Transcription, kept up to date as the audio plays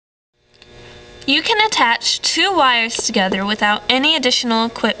You can attach two wires together without any additional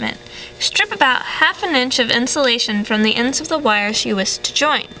equipment. Strip about ½ inch of insulation from the ends of the wires you wish to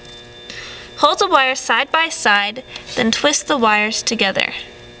join. Hold the wires side by side, then twist the wires together.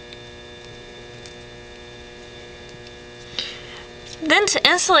 Then to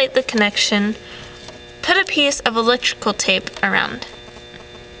insulate the connection, put a piece of electrical tape around.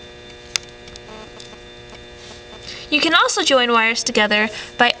 You can also join wires together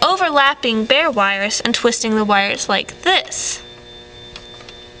by overlapping bare wires and twisting the wires like this.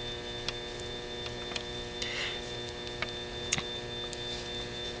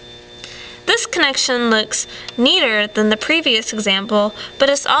 This connection looks neater than the previous example, but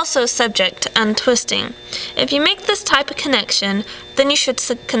is also subject to untwisting. If you make this type of connection, then you should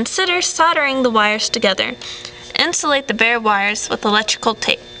consider soldering the wires together. Insulate the bare wires with electrical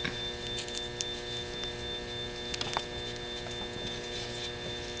tape.